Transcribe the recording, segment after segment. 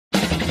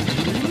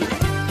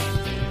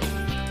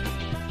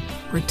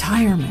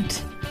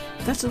Retirement.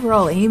 That's what we're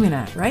all aiming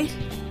at, right?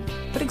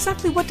 But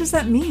exactly what does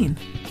that mean?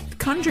 It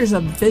conjures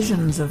up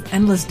visions of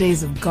endless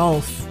days of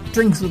golf,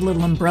 drinks with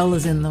little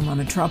umbrellas in them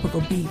on a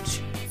tropical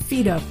beach,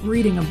 feet up,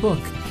 reading a book.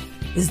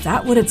 Is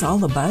that what it's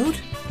all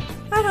about?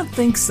 I don't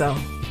think so.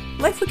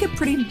 Life would get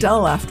pretty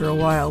dull after a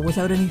while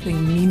without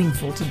anything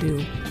meaningful to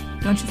do,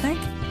 don't you think?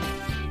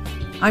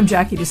 I'm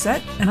Jackie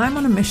Doucette, and I'm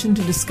on a mission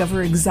to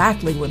discover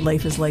exactly what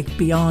life is like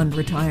beyond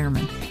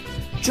retirement.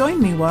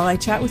 Join me while I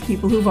chat with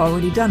people who've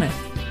already done it,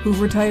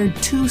 who've retired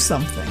to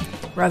something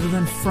rather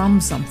than from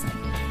something.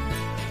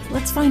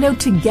 Let's find out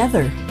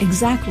together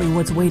exactly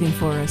what's waiting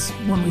for us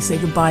when we say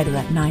goodbye to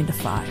that 9 to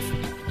 5.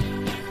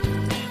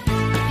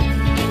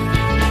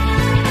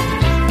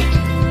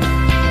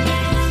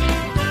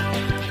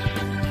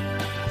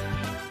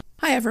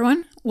 Hi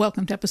everyone,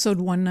 welcome to episode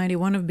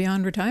 191 of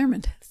Beyond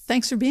Retirement.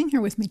 Thanks for being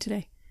here with me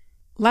today.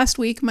 Last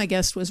week my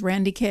guest was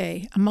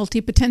Randye, a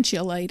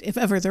multi-potentialite if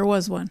ever there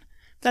was one.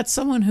 That's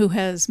someone who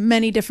has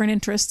many different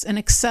interests and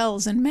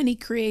excels in many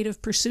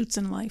creative pursuits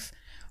in life,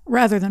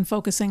 rather than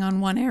focusing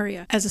on one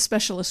area, as a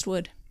specialist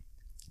would.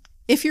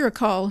 If you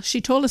recall, she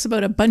told us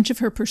about a bunch of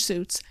her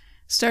pursuits,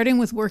 starting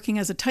with working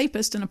as a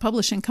typist in a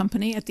publishing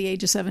company at the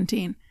age of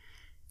 17.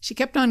 She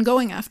kept on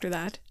going after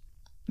that,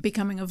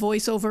 becoming a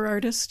voiceover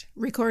artist,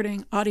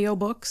 recording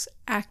audiobooks,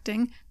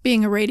 acting,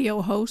 being a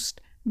radio host,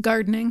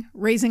 gardening,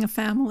 raising a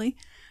family.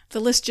 The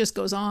list just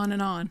goes on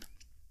and on.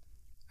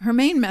 Her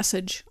main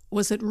message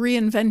was that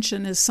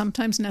reinvention is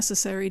sometimes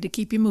necessary to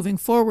keep you moving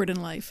forward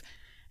in life,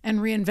 and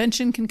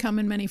reinvention can come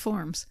in many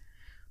forms.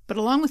 But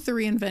along with the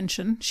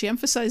reinvention, she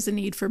emphasized the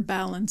need for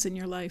balance in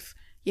your life.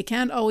 You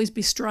can't always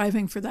be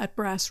striving for that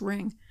brass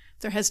ring.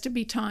 There has to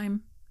be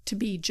time to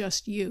be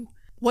just you.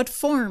 What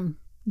form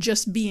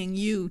just being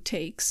you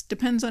takes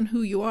depends on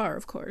who you are,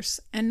 of course,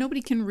 and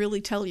nobody can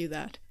really tell you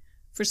that.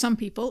 For some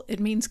people,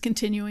 it means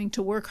continuing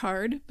to work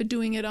hard, but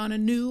doing it on a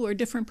new or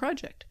different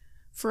project.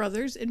 For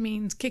others, it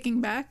means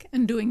kicking back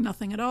and doing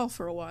nothing at all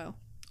for a while.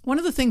 One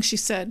of the things she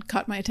said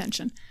caught my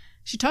attention.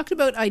 She talked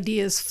about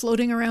ideas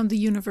floating around the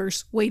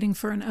universe waiting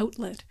for an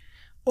outlet,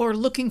 or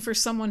looking for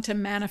someone to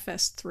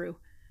manifest through.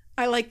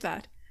 I like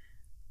that.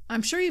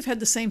 I'm sure you've had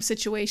the same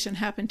situation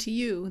happen to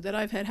you that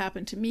I've had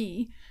happen to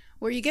me,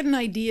 where you get an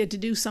idea to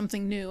do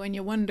something new and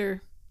you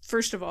wonder,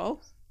 first of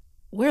all,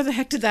 where the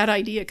heck did that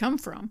idea come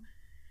from?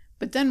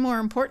 But then more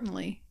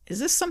importantly, is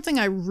this something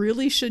I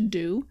really should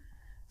do?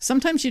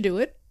 Sometimes you do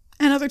it,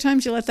 and other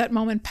times you let that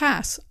moment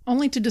pass,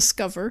 only to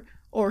discover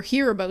or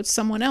hear about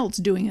someone else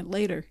doing it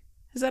later.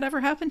 Has that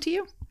ever happened to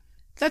you?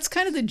 That's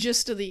kind of the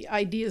gist of the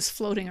ideas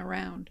floating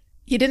around.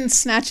 You didn't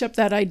snatch up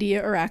that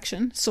idea or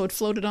action, so it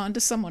floated on to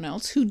someone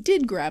else who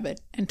did grab it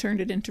and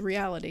turned it into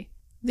reality.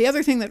 The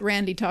other thing that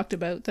Randye talked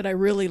about that I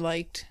really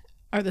liked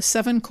are the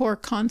 7 core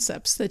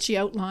concepts that she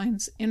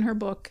outlines in her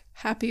book,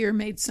 Happier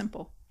Made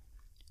Simple.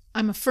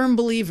 I'm a firm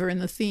believer in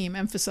the theme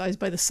emphasized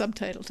by the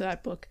subtitle to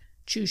that book,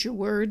 Choose Your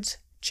Words,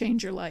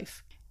 Change Your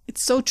Life.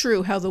 It's so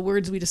true how the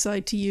words we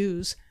decide to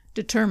use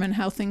determine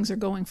how things are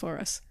going for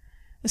us,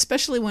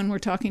 especially when we're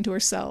talking to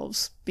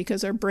ourselves,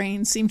 because our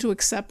brains seem to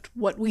accept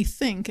what we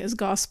think as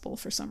gospel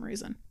for some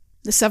reason.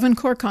 The 7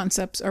 core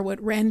concepts are what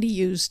Randye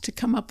used to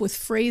come up with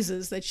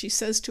phrases that she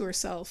says to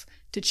herself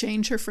to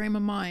change her frame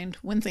of mind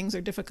when things are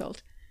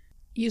difficult.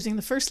 Using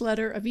the first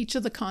letter of each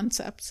of the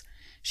concepts,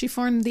 she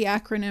formed the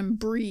acronym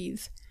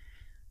BREATHE,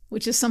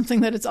 which is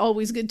something that it's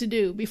always good to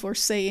do before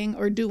saying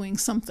or doing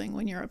something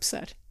when you're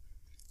upset.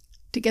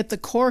 To get the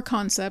core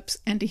concepts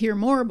and to hear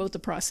more about the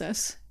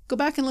process, go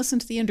back and listen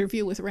to the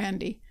interview with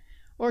Randye,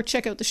 or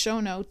check out the show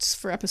notes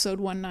for episode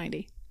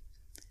 190.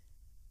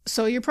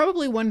 So you're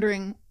probably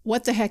wondering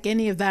what the heck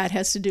any of that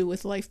has to do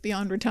with life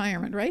beyond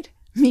retirement, right?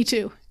 Me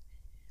too.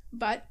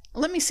 But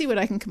let me see what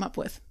I can come up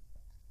with.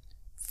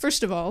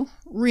 First of all,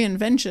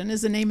 reinvention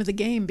is the name of the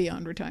game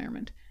beyond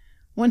retirement.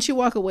 Once you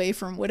walk away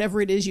from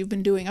whatever it is you've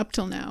been doing up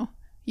till now,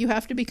 you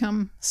have to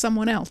become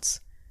someone else.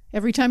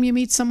 Every time you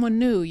meet someone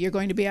new, you're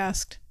going to be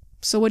asked,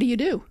 so what do you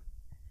do?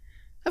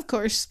 Of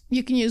course,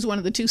 you can use one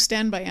of the 2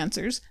 standby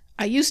answers.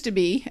 I used to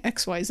be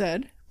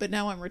XYZ, but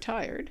now I'm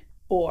retired.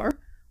 Or,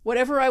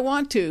 whatever I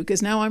want to,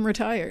 because now I'm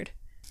retired.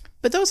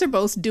 But those are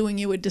both doing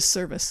you a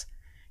disservice.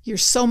 You're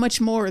so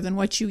much more than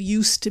what you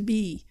used to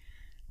be.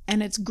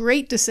 And it's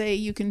great to say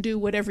you can do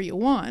whatever you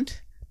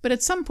want, but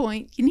at some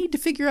point, you need to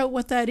figure out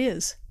what that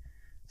is.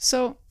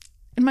 So,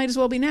 it might as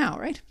well be now,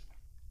 right?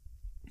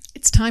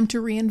 It's time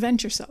to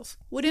reinvent yourself.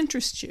 What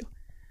interests you?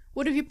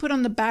 What have you put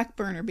on the back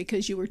burner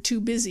because you were too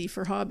busy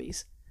for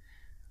hobbies?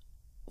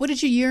 What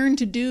did you yearn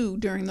to do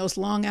during those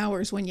long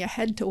hours when you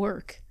had to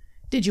work?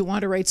 Did you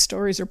want to write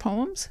stories or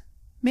poems?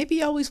 Maybe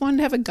you always wanted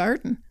to have a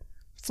garden,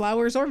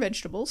 flowers or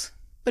vegetables,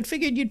 but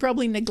figured you'd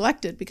probably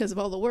neglect it because of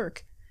all the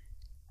work.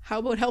 How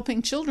about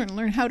helping children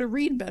learn how to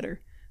read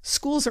better?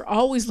 Schools are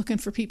always looking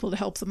for people to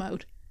help them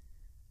out.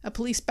 A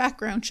police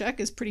background check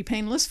is pretty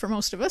painless for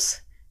most of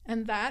us,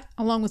 and that,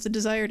 along with the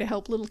desire to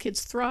help little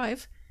kids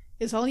thrive,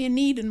 is all you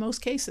need in most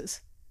cases.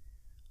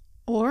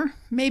 Or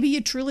maybe you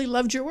truly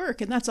loved your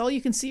work and that's all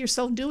you can see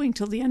yourself doing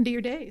till the end of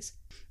your days.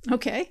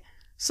 Okay,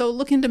 So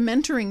look into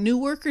mentoring new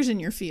workers in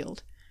your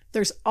field.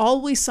 There's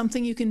always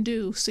something you can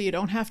do so you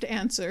don't have to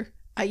answer,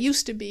 I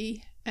used to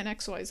be an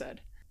XYZ.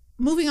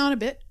 Moving on a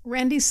bit,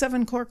 Randye's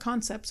 7 core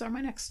concepts are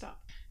my next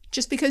stop.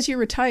 Just because you're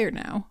retired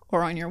now,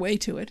 or on your way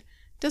to it,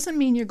 doesn't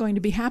mean you're going to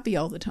be happy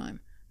all the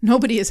time.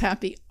 Nobody is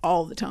happy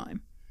all the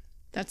time.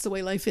 That's the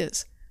way life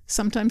is.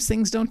 Sometimes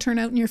things don't turn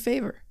out in your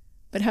favor,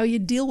 but how you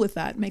deal with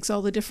that makes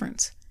all the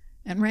difference.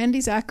 And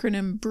Randye's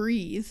acronym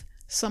BREATHE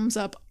sums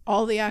up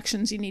all the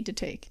actions you need to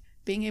take.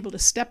 Being able to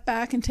step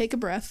back and take a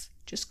breath,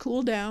 just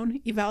cool down,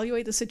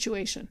 evaluate the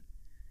situation.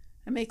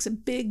 It makes a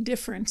big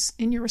difference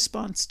in your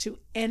response to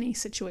any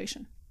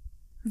situation.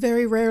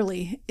 Very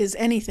rarely is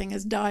anything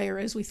as dire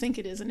as we think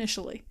it is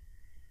initially.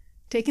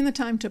 Taking the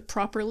time to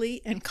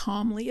properly and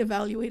calmly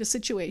evaluate a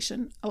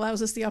situation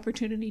allows us the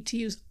opportunity to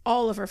use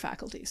all of our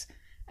faculties,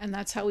 and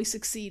that's how we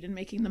succeed in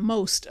making the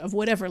most of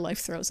whatever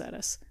life throws at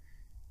us.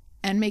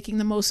 And making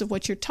the most of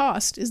what you're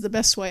tossed is the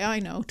best way I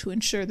know to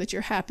ensure that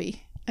you're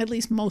happy, at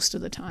least most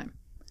of the time.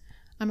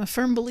 I'm a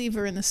firm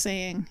believer in the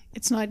saying,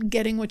 it's not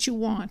getting what you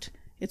want,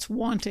 it's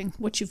wanting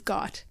what you've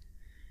got.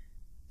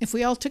 If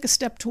we all took a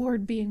step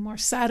toward being more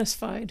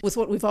satisfied with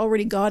what we've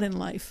already got in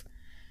life,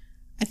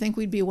 I think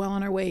we'd be well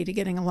on our way to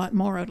getting a lot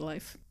more out of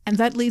life. And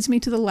that leads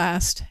me to the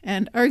last,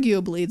 and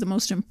arguably the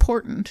most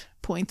important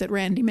point that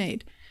Randye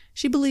made.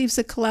 She believes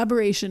that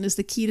collaboration is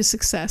the key to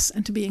success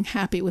and to being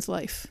happy with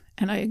life,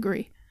 and I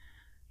agree.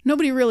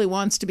 Nobody really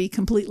wants to be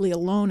completely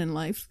alone in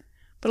life,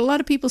 but a lot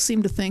of people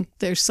seem to think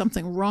there's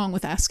something wrong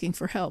with asking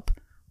for help,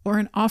 or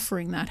in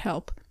offering that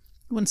help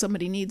when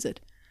somebody needs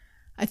it.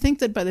 I think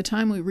that by the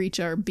time we reach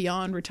our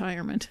beyond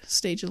retirement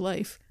stage of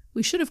life,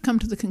 we should have come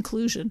to the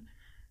conclusion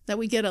that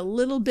we get a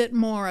little bit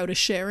more out of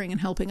sharing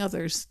and helping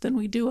others than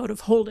we do out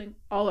of holding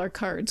all our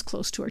cards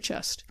close to our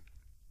chest.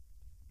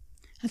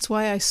 That's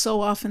why I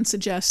so often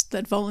suggest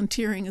that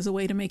volunteering is a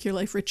way to make your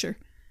life richer.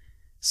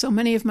 So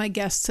many of my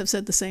guests have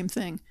said the same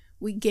thing.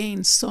 We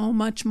gain so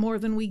much more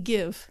than we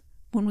give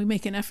when we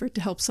make an effort to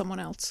help someone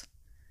else.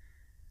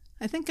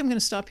 I think I'm going to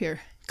stop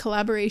here.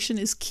 Collaboration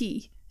is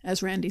key,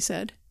 as Randye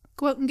said.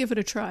 Go out and give it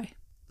a try.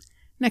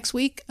 Next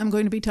week, I'm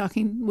going to be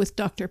talking with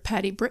Dr.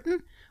 Patty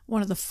Britton,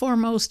 one of the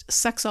foremost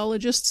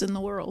sexologists in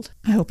the world.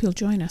 I hope you'll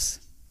join us.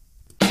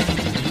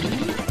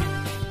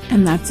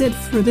 And that's it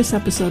for this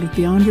episode of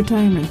Beyond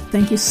Retirement.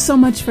 Thank you so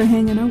much for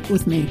hanging out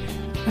with me.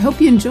 I hope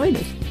you enjoyed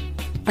it.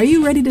 Are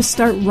you ready to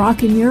start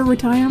rocking your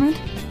retirement?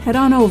 Head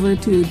on over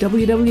to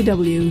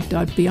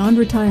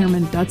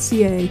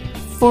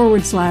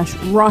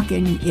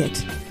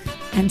www.beyondretirement.ca/rocking-it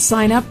and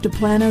sign up to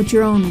plan out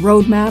your own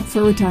roadmap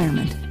for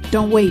retirement.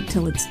 Don't wait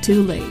till it's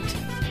too late.